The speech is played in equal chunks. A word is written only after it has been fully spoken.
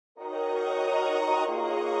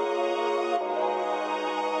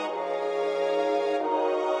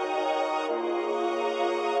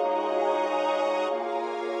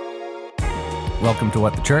Welcome to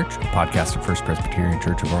What the Church, a podcast of First Presbyterian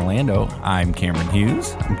Church of Orlando. I'm Cameron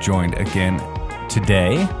Hughes. I'm joined again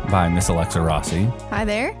today by Miss Alexa Rossi. Hi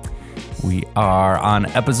there. We are on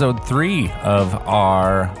episode 3 of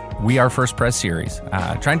our We Are First Pres series,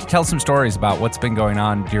 trying to tell some stories about what's been going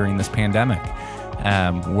on during this pandemic.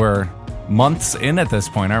 We're months in at this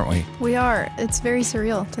point, aren't we? We are. It's very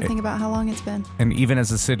surreal to think about how long it's been. And even as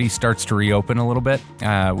the city starts to reopen a little bit,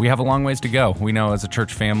 we have a long ways to go. We know as a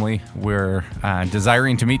church family, we're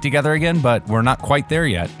desiring to meet together again, but we're not quite there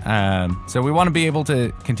yet. So we want to be able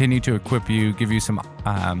to continue to equip you, give you some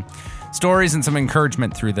stories and some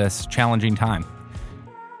encouragement through this challenging time.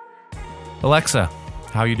 Alexa,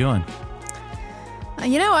 how are you doing?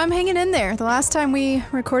 I'm hanging in there. The last time we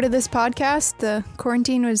recorded this podcast, the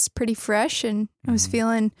quarantine was pretty fresh, and I was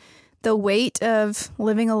feeling the weight of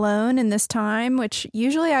living alone in this time, which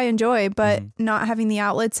usually I enjoy, but not having the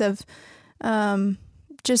outlets of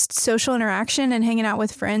just social interaction and hanging out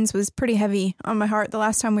with friends was pretty heavy on my heart the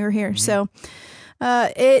last time we were here. So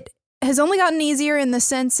it has only gotten easier in the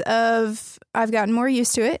sense of I've gotten more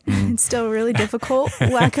used to it. It's still really difficult,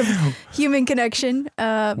 lack of human connection.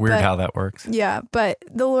 Weird how that works. Yeah, but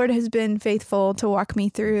the Lord has been faithful to walk me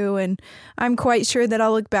through, and I'm quite sure that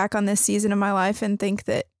I'll look back on this season of my life and think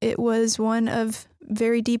that it was one of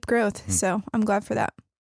very deep growth. So I'm glad for that.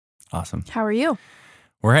 Awesome. How are you?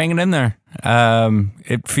 We're hanging in there.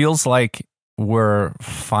 It feels like we're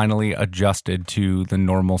finally adjusted to the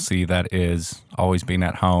normalcy that is always being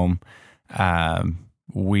at home.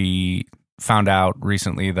 We found out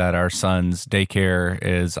recently that our son's daycare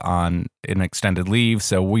is on an extended leave,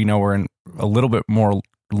 so we know we're in a little bit more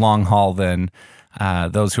long haul than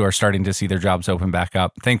those who are starting to see their jobs open back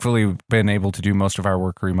up. Thankfully, we've been able to do most of our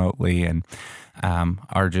work remotely and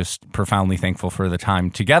are just profoundly thankful for the time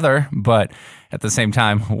together. But at the same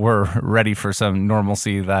time, we're ready for some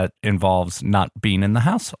normalcy that involves not being in the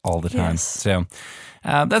house all the time. Yes. So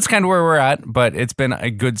that's kind of where we're at, but it's been a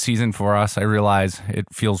good season for us. I realize it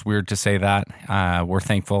feels weird to say that. We're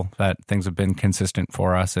thankful that things have been consistent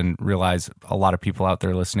for us, and realize a lot of people out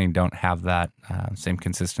there listening don't have that same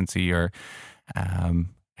consistency or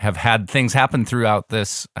have had things happen throughout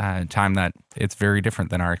this time that it's very different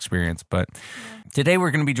than our experience. But today we're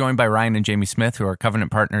going to be joined by Ryan and Jamie Smith, who are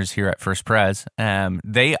covenant partners here at First Pres.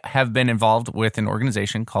 They have been involved with an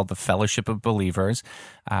organization called the Fellowship of Believers.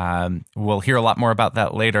 We'll hear a lot more about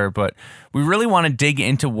that later, but we really want to dig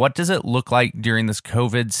into what does it look like during this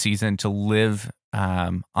COVID season to live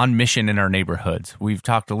on mission in our neighborhoods. We've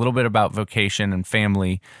talked a little bit about vocation and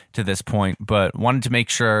family to this point, but wanted to make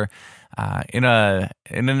sure in an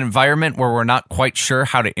environment where we're not quite sure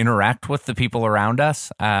how to interact with the people around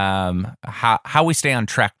us, how we stay on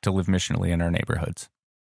track to live missionally in our neighborhoods.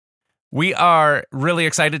 We are really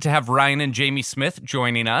excited to have Ryan and Jamie Smith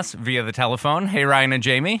joining us via the telephone. Hey, Ryan and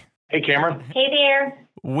Jamie. Hey, Cameron. Hey there.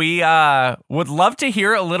 We would love to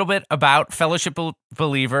hear a little bit about Fellowship of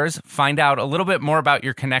Believers, find out a little bit more about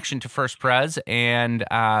your connection to First Pres, and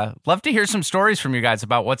love to hear some stories from you guys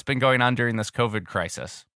about what's been going on during this COVID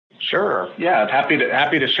crisis. Sure. Yeah, happy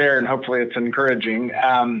to share, and hopefully it's encouraging.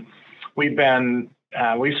 We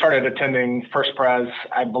started attending First Pres,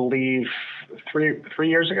 I believe, 4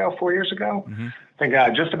 years ago. Mm-hmm. I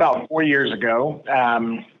think just about 4 years ago.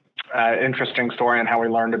 Interesting story on how we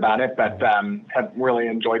learned about it, but have really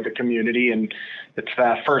enjoyed the community, and it's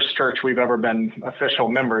the first church we've ever been official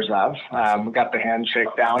members of. We got the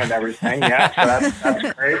handshake down and everything. Yeah, so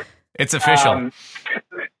that's great. It's official.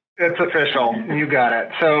 It's official. You got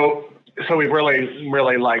it. So we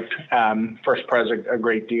really liked First Pres a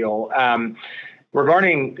great deal.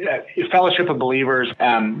 Regarding Fellowship of Believers,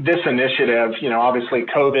 this initiative, obviously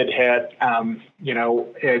COVID hit.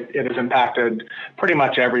 It has impacted pretty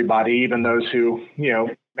much everybody, even those who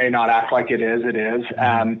may not act like it is. It is.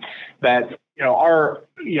 That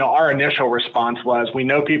our initial response was, we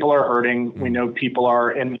know people are hurting. We know people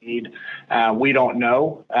are in need. We don't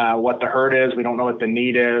know what the hurt is. We don't know what the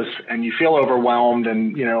need is. And you feel overwhelmed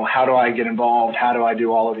and, how do I get involved? How do I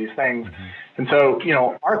do all of these things? And so,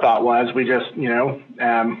 our thought was we just,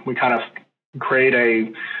 we kind of create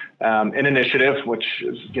an initiative, which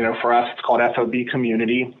is, for us, it's called FOB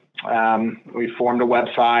Community. We formed a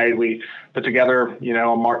website. We put together,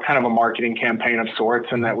 kind of a marketing campaign of sorts,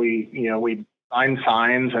 and that we signed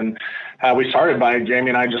signs, and we started by Jamie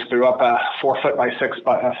and I just threw up a 4 foot by 6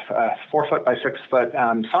 foot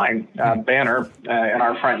sign banner in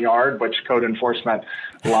our front yard, which code enforcement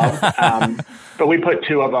loved. But we put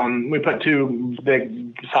two of them. We put two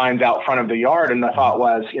big signs out front of the yard, and the thought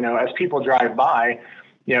was, as people drive by,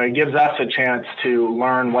 it gives us a chance to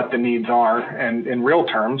learn what the needs are, and in real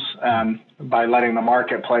terms, by letting the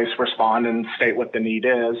marketplace respond and state what the need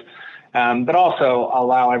is. But also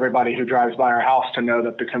allow everybody who drives by our house to know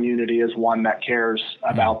that the community is one that cares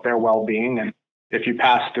about their well-being. And if you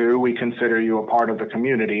pass through, we consider you a part of the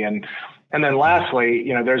community. And then lastly,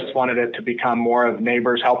 there's wanted it to become more of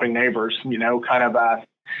neighbors helping neighbors, kind of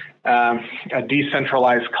a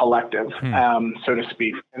decentralized collective, so to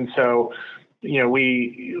speak. And so,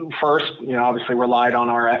 we first, obviously relied on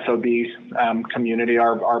our FOB community,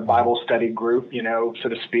 our Bible study group, so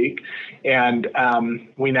to speak. And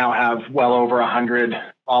we now have well over 100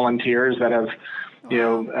 volunteers that have,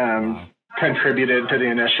 contributed to the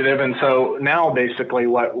initiative. And so now basically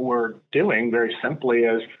what we're doing very simply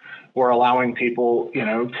is we're allowing people,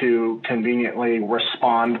 to conveniently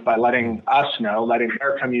respond by letting us know, letting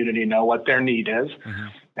their community know what their need is. Mm-hmm.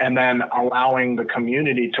 And then allowing the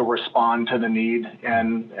community to respond to the need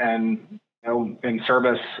and in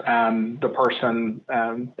service the person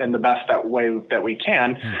in the best way that we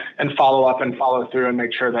can, and follow up and follow through and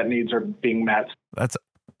make sure that needs are being met. That's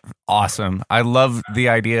awesome. I love the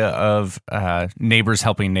idea of neighbors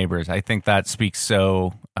helping neighbors. I think that speaks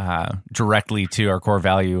so directly to our core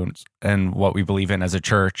value and what we believe in as a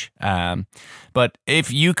church. But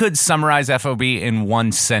if you could summarize FOB in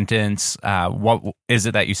one sentence, what is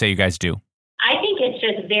it that you say you guys do? I think it's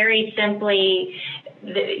just very simply,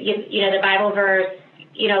 the Bible verse,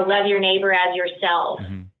 love your neighbor as yourself.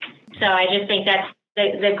 Mm-hmm. So I just think that's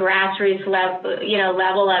the grassroots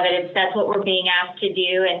level of it. That's what we're being asked to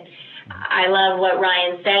do. And I love what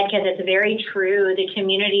Ryan said, because it's very true. The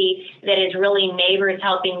community that is really neighbors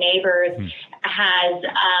helping neighbors has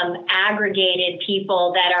aggregated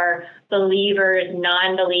people that are believers,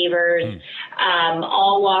 non-believers,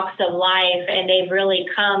 all walks of life, and they've really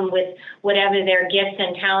come with whatever their gifts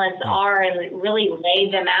and talents are and really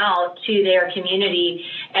laid them out to their community.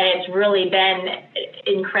 And it's really been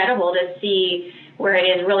incredible to see where it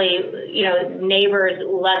is really, neighbors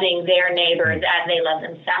loving their neighbors as they love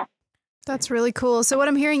themselves. That's really cool. So what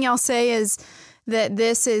I'm hearing y'all say is that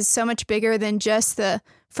this is so much bigger than just the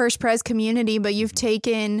First Pres community, but you've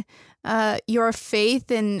taken your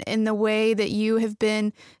faith in the way that you have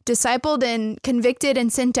been discipled and convicted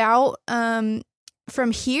and sent out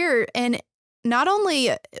from here, and not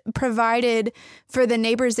only provided for the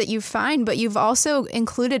neighbors that you find, but you've also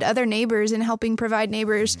included other neighbors in helping provide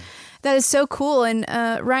neighbors. That is so cool. And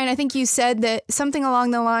Ryan, I think you said that something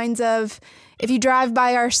along the lines of, if you drive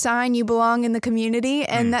by our sign, you belong in the community.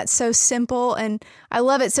 And that's so simple. And I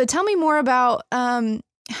love it. So tell me more about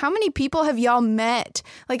how many people have y'all met?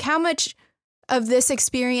 Like, how much of this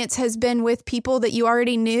experience has been with people that you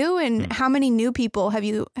already knew, and how many new people have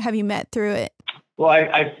you met through it? Well,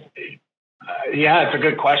 yeah, it's a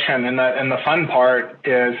good question. And the fun part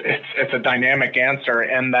is it's a dynamic answer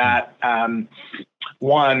in that,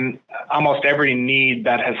 one, almost every need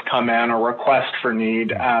that has come in or request for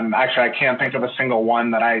need, actually, I can't think of a single one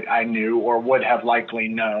that I knew or would have likely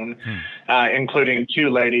known, including two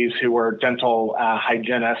ladies who were dental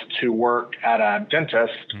hygienists who work at a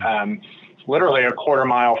dentist literally a quarter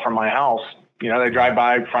mile from my house. They drive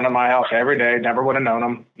by in front of my house every day, never would have known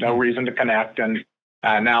them, no reason to connect. And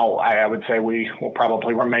now I would say we will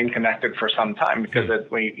probably remain connected for some time, because it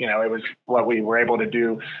was what we were able to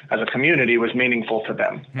do as a community was meaningful to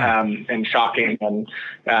them, and shocking. And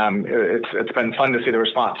it's been fun to see the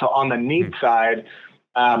response. So on the need side,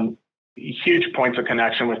 huge points of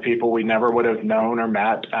connection with people we never would have known or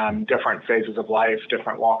met, different phases of life,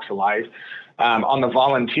 different walks of life. On the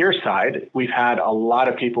volunteer side, we've had a lot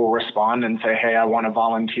of people respond and say, hey, I want to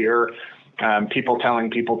volunteer. People telling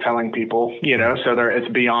people, so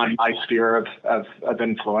it's beyond my sphere of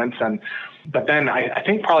influence. But then I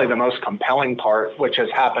think probably the most compelling part, which has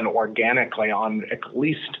happened organically on at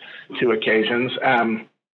least two occasions, and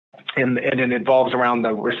it involves around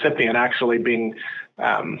the recipient actually being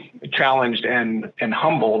challenged and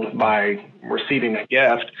humbled by receiving a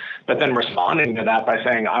gift, but then responding to that by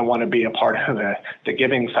saying, I want to be a part of the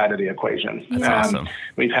giving side of the equation. That's awesome.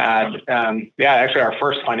 We've had, actually our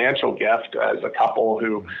first financial gift as a couple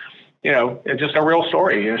who, it's just a real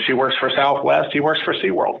story. She works for Southwest. He works for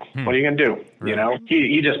SeaWorld. What are you going to do? Right.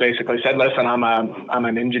 He just basically said, listen, I'm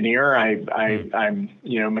an engineer. I'm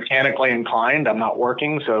mechanically inclined. I'm not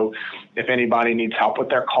working. So if anybody needs help with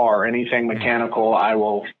their car or anything mechanical, I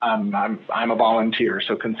will, I'm a volunteer.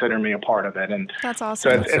 So consider me a part of it. And that's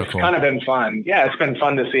awesome. So it's cool. Kind of been fun. Yeah. It's been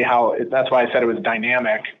fun to see how that's why I said it was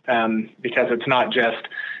dynamic, because it's not just,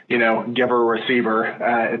 giver, receiver.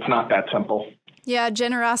 It's not that simple. Yeah,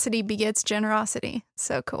 generosity begets generosity.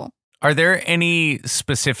 So cool. Are there any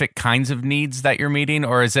specific kinds of needs that you're meeting,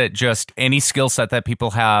 or is it just any skill set that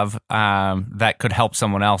people have that could help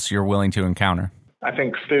someone else you're willing to encounter? I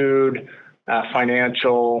think food,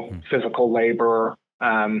 financial, physical labor.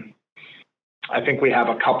 I think we have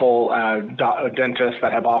a couple dentists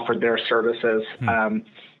that have offered their services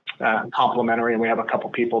complimentary, and we have a couple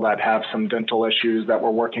people that have some dental issues that we're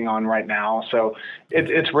working on right now. So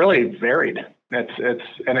it's really varied.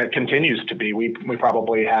 And it continues to be. We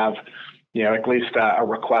probably have, at least a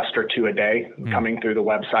request or two a day coming through the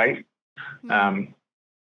website.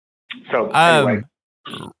 Anyway.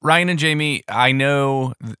 Ryan and Jamie, I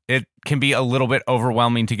know it can be a little bit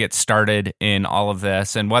overwhelming to get started in all of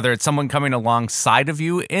this, and whether it's someone coming alongside of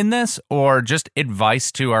you in this or just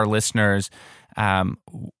advice to our listeners,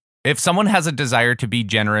 if someone has a desire to be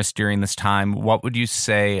generous during this time, what would you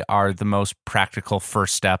say are the most practical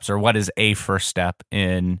first steps, or what is a first step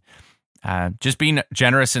in just being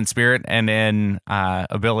generous in spirit and in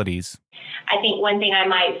abilities? I think one thing I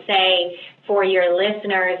might say for your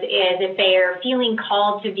listeners is if they are feeling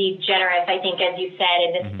called to be generous, I think, as you said,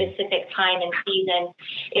 in this specific time and season,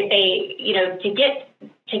 if they,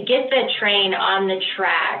 to get the train on the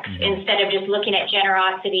tracks instead of just looking at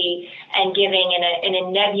generosity and giving in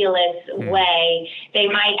a nebulous way, they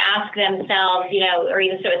might ask themselves, or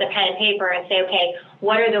even start with a pen and paper and say, okay,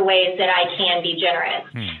 what are the ways that I can be generous?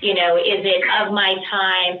 Is it of my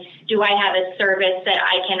time? Do I have a service that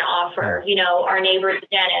I can offer? Our neighbor's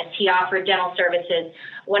dentist, he offered dental services.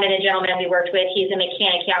 One of the gentlemen we worked with, he's a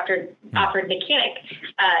mechanic. He offered mechanic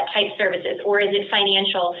type services. Or is it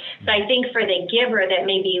financial? So I think for the giver that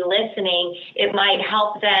may be listening, it might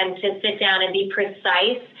help them to sit down and be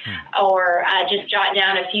precise or just jot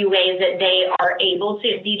down a few ways that they are able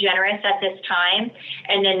to be generous at this time.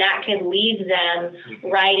 And then that could lead them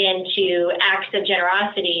right into acts of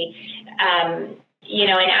generosity. And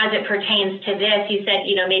as it pertains to this, you said,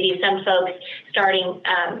 maybe some folks starting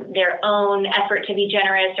their own effort to be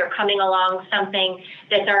generous or coming along something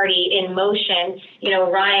that's already in motion.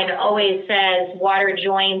 Ryan always says water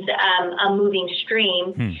joins a moving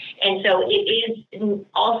stream. And so it is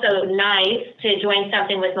also nice to join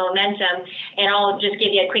something with momentum. And I'll just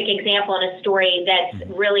give you a quick example and a story that's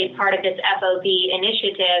really part of this FOB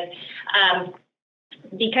initiative.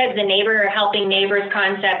 Because the neighbor helping neighbors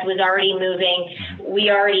concept was already moving, we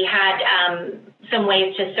already had some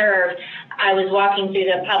ways to serve. I was walking through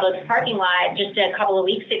the Publix parking lot just a couple of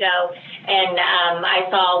weeks ago, and I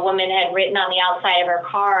saw a woman had written on the outside of her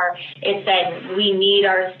car, it said, "We need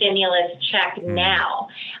our stimulus check now."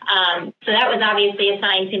 So that was obviously a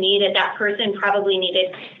sign to me that person probably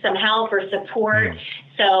needed some help or support.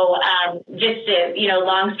 So just to,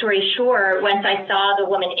 long story short, once I saw the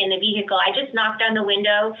woman in the vehicle, I just knocked on the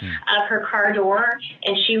window of her car door,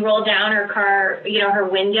 and she rolled down her car, her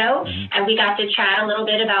window, and we got to chat a little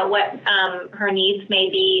bit about what her needs may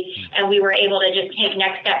be, and we were able to just take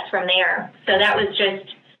next steps from there. So that was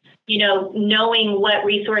just, knowing what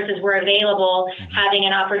resources were available, having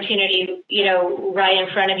an opportunity, right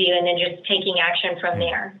in front of you, and then just taking action from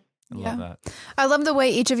there. I love that. I love the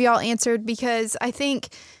way each of y'all answered, because I think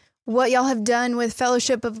what y'all have done with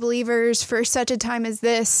Fellowship of Believers for such a time as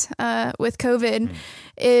this, with COVID,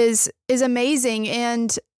 is amazing.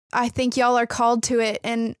 And I think y'all are called to it.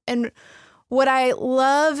 And what I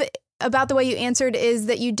love about the way you answered is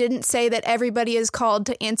that you didn't say that everybody is called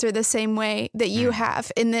to answer the same way that you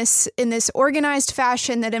have in this organized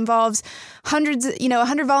fashion that involves hundreds,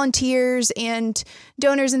 100 volunteers and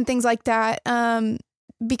donors and things like that.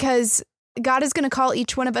 Because God is going to call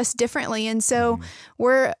each one of us differently. And so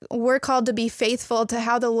we're called to be faithful to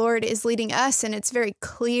how the Lord is leading us. And it's very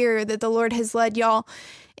clear that the Lord has led y'all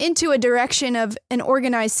into a direction of an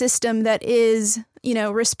organized system that is,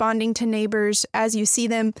 responding to neighbors as you see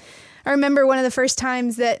them. I remember one of the first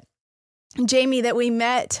times that Jamie, that we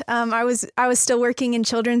met, I was still working in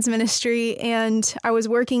children's ministry, and I was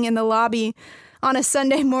working in the lobby on a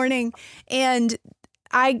Sunday morning, and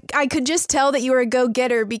I could just tell that you were a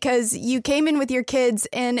go-getter, because you came in with your kids,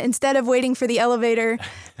 and instead of waiting for the elevator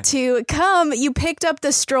to come, you picked up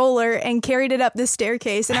the stroller and carried it up the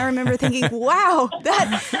staircase. And I remember thinking, wow,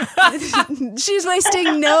 she's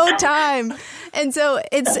wasting no time. And so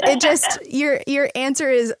it just, your answer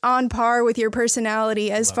is on par with your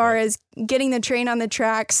personality as far as getting the train on the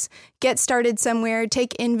tracks, get started somewhere,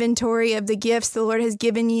 take inventory of the gifts the Lord has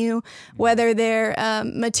given you, whether they're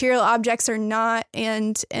material objects or not,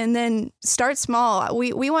 and then start small.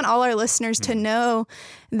 We want all our listeners to know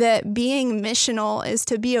that being missional is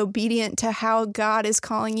to be obedient to how God is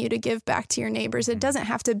calling you to give back to your neighbors. It doesn't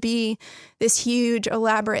have to be this huge,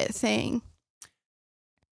 elaborate thing.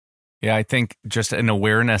 Yeah, I think just an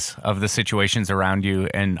awareness of the situations around you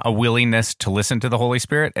and a willingness to listen to the Holy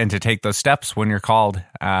Spirit and to take those steps when you're called.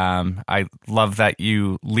 I love that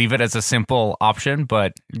you leave it as a simple option,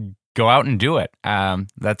 but go out and do it.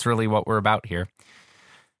 That's really what we're about here.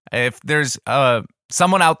 If there's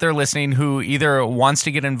someone out there listening who either wants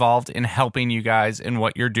to get involved in helping you guys in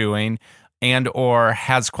what you're doing and or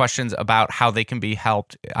has questions about how they can be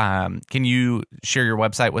helped, can you share your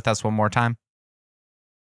website with us one more time?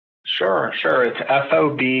 Sure. It's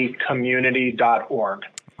fobcommunity.org.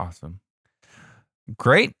 Awesome.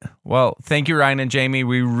 Great. Well, thank you, Ryan and Jamie.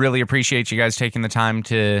 We really appreciate you guys taking the time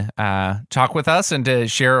to talk with us and to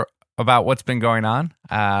share about what's been going on.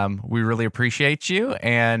 We really appreciate you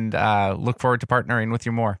and look forward to partnering with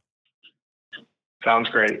you more. Sounds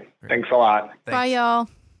great. Thanks a lot. Thanks. Bye, y'all.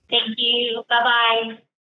 Thank you. Bye-bye.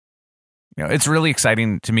 It's really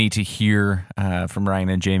exciting to me to hear from Ryan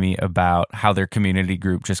and Jamie about how their community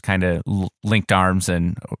group just kind of linked arms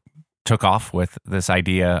and took off with this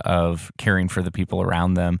idea of caring for the people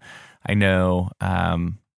around them. I know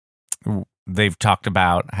they've talked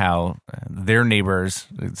about how their neighbors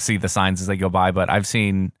see the signs as they go by, but I've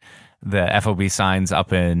seen the FOB signs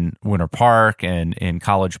up in Winter Park and in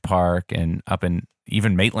College Park and up in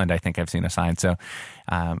even Maitland. I think I've seen a sign. So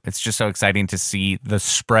it's just so exciting to see the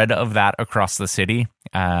spread of that across the city.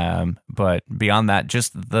 But beyond that,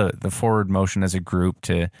 just the forward motion as a group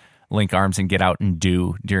to link arms and get out and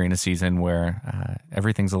do during a season where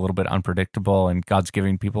everything's a little bit unpredictable and God's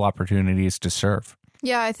giving people opportunities to serve.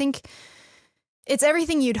 Yeah, I think it's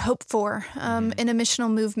everything you'd hope for in a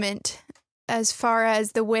missional movement, as far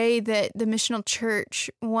as the way that the missional church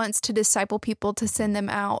wants to disciple people to send them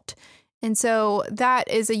out. And so that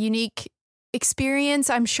is a unique experience,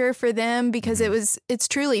 I'm sure, for them, because it's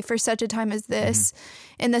truly for such a time as this,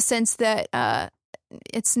 in the sense that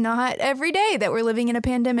it's not every day that we're living in a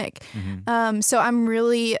pandemic. So I'm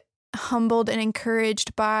really humbled and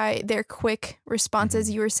encouraged by their quick response,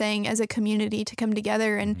 as you were saying, as a community to come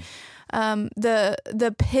together, and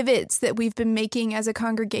the pivots that we've been making as a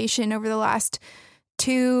congregation over the last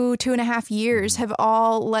 2.5 years have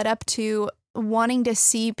all led up to wanting to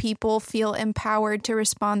see people feel empowered to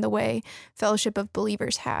respond the way Fellowship of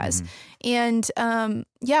Believers has. And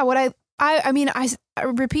what I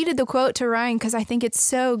repeated the quote to Ryan because I think it's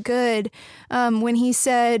so good when he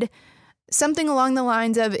said something along the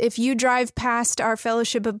lines of, if you drive past our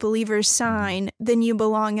Fellowship of Believers sign, then you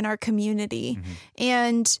belong in our community.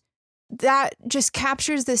 And that just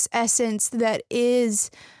captures this essence that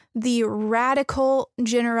is the radical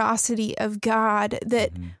generosity of God,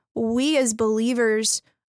 that we as believers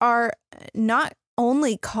are not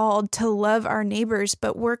only called to love our neighbors,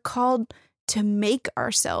 but we're called to make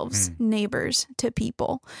ourselves neighbors to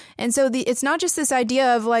people. And so it's not just this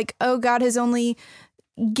idea of like, oh, God has only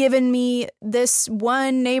given me this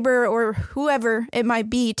one neighbor or whoever it might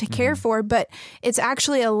be to care for, but it's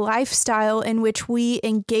actually a lifestyle in which we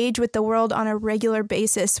engage with the world on a regular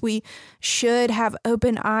basis. We should have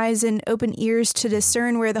open eyes and open ears to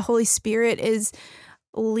discern where the Holy Spirit is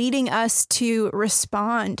leading us to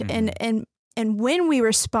respond. And when we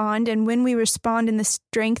respond in the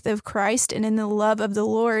strength of Christ and in the love of the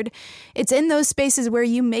Lord, it's in those spaces where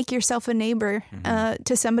you make yourself a neighbor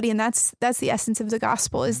to somebody. And that's the essence of the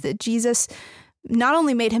gospel, is that Jesus not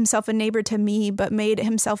only made himself a neighbor to me, but made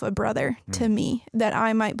himself a brother to me, that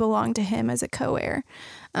I might belong to him as a co-heir.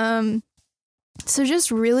 So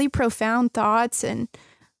just really profound thoughts, and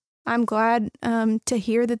I'm glad to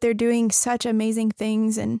hear that they're doing such amazing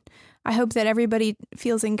things, and I hope that everybody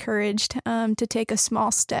feels encouraged to take a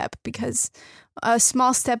small step, because a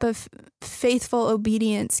small step of faithful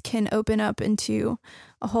obedience can open up into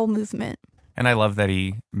a whole movement. And I love that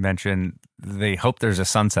he mentioned they hope there's a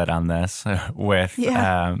sunset on this with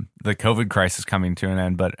the COVID crisis coming to an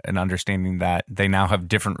end, but an understanding that they now have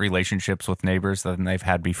different relationships with neighbors than they've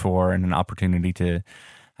had before, and an opportunity to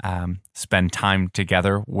spend time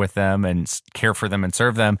together with them and care for them and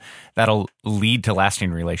serve them, that'll lead to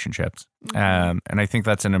lasting relationships. And I think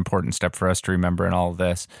that's an important step for us to remember in all of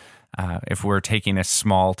this. If we're taking a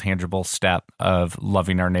small, tangible step of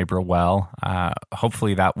loving our neighbor well,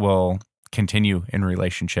 hopefully that will continue in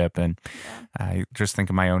relationship. And I just think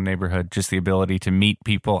of my own neighborhood, just the ability to meet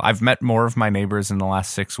people. I've met more of my neighbors in the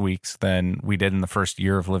last 6 weeks than we did in the first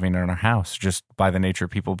year of living in our house, just by the nature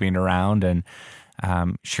of people being around and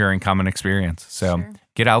sharing common experience. So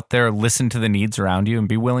get out there, listen to the needs around you, and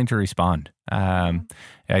be willing to respond. I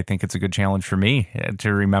think it's a good challenge for me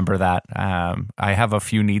to remember that I have a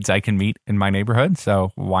few needs I can meet in my neighborhood,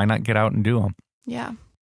 so why not get out and do them? Yeah.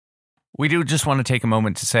 We do just want to take a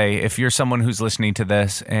moment to say, if you're someone who's listening to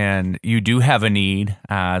this and you do have a need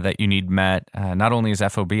that you need met, not only is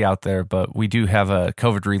FOB out there, but we do have a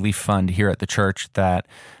COVID relief fund here at the church that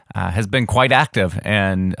has been quite active.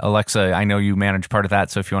 And Alexa, I know you manage part of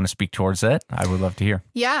that, so if you want to speak towards it, I would love to hear.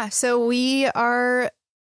 Yeah, so we are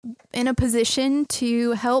in a position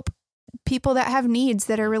to help people that have needs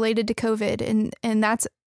that are related to COVID, and that's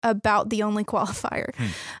about the only qualifier.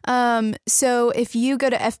 So if you go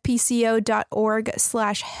to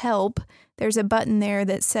fpco.org/help, there's a button there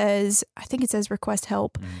that says, I think it says request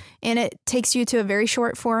help. And it takes you to a very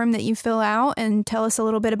short form that you fill out and tell us a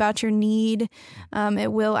little bit about your need.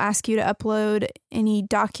 It will ask you to upload any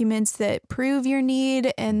documents that prove your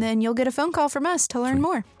need, and then you'll get a phone call from us to learn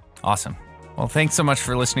more. Awesome. Well, thanks so much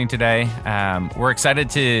for listening today. We're excited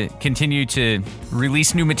to continue to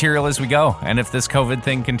release new material as we go. And if this COVID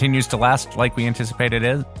thing continues to last like we anticipate it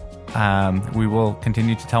is, we will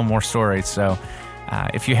continue to tell more stories. So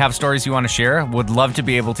if you have stories you want to share, would love to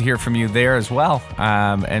be able to hear from you there as well,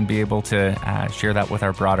 and be able to share that with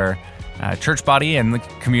our broader church body and the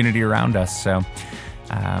community around us. So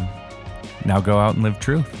now go out and live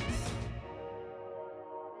truth.